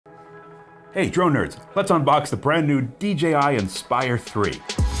Hey drone nerds, let's unbox the brand new DJI Inspire 3.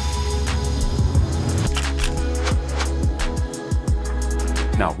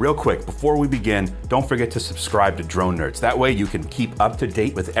 Now, real quick, before we begin, don't forget to subscribe to Drone Nerds. That way you can keep up to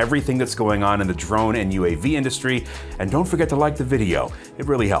date with everything that's going on in the drone and UAV industry. And don't forget to like the video. It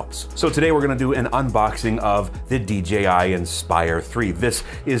really helps. So today we're gonna do an unboxing of the DJI Inspire 3. This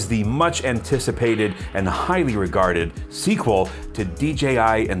is the much anticipated and highly regarded sequel to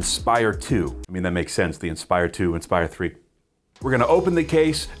DJI Inspire 2. I mean, that makes sense, the Inspire 2, Inspire 3. We're gonna open the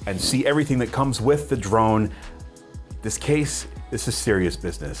case and see everything that comes with the drone. This is serious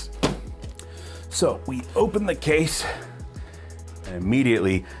business. So we open the case and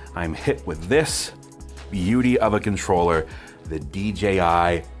immediately I'm hit with this beauty of a controller, the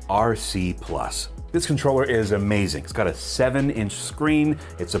DJI RC Plus. This controller is amazing. It's got a 7-inch screen,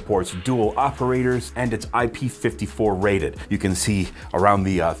 it supports dual operators, and it's IP54 rated. You can see around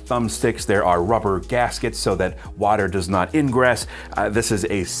the thumbsticks there are rubber gaskets so that water does not ingress. This is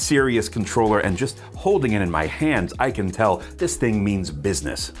a serious controller, and just holding it in my hands, I can tell this thing means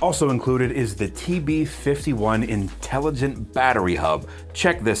business. Also included is the TB51 Intelligent Battery Hub.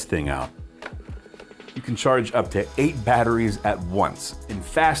 Check this thing out. You can charge up to 8 batteries at once. In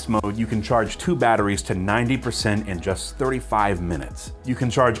fast mode, you can charge 2 batteries to 90% in just 35 minutes. You can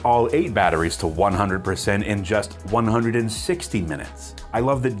charge all 8 batteries to 100% in just 160 minutes. I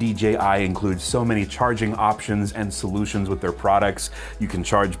love that DJI includes so many charging options and solutions with their products. You can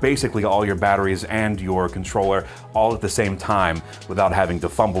charge basically all your batteries and your controller all at the same time without having to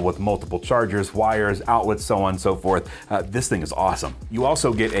fumble with multiple chargers, wires, outlets, so on and so forth. This thing is awesome. You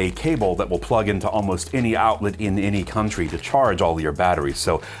also get a cable that will plug into almost any outlet in any country to charge all of your batteries,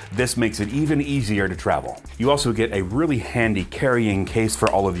 so this makes it even easier to travel. You also get a really handy carrying case for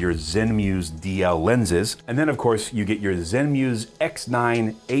all of your Zenmuse DL lenses, and then of course you get your Zenmuse X9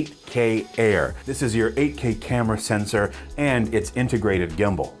 8K Air. This is your 8K camera sensor and its integrated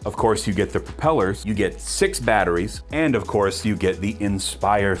gimbal. Of course you get the propellers, you get 6 batteries, and of course you get the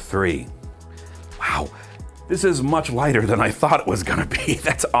Inspire 3. Wow. This is much lighter than I thought it was gonna be.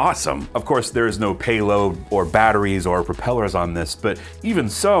 That's awesome. Of course, there is no payload or batteries or propellers on this, but even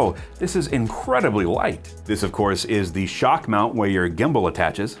so, this is incredibly light. This, of course, is the shock mount where your gimbal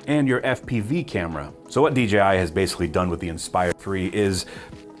attaches and your FPV camera. So what DJI has basically done with the Inspire 3 is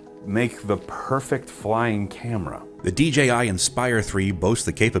make the perfect flying camera. The DJI Inspire 3 boasts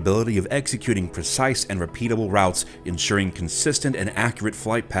the capability of executing precise and repeatable routes, ensuring consistent and accurate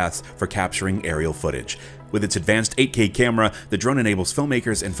flight paths for capturing aerial footage. With its advanced 8K camera, the drone enables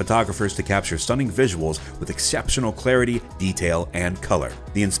filmmakers and photographers to capture stunning visuals with exceptional clarity, detail, and color.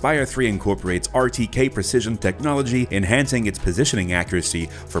 The Inspire 3 incorporates RTK precision technology, enhancing its positioning accuracy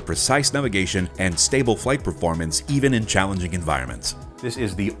for precise navigation and stable flight performance even in challenging environments. This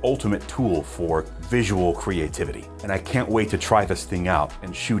is the ultimate tool for visual creativity, and I can't wait to try this thing out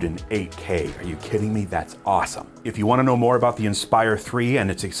and shoot in 8K. Are you kidding me? That's awesome. If you want to know more about the Inspire 3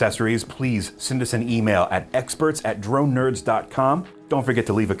 and its accessories, please send us an email at experts@dronenerds.com. Don't forget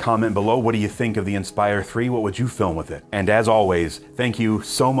to leave a comment below. What do you think of the Inspire 3? What would you film with it? And as always, thank you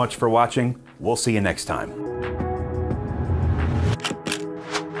so much for watching. We'll see you next time.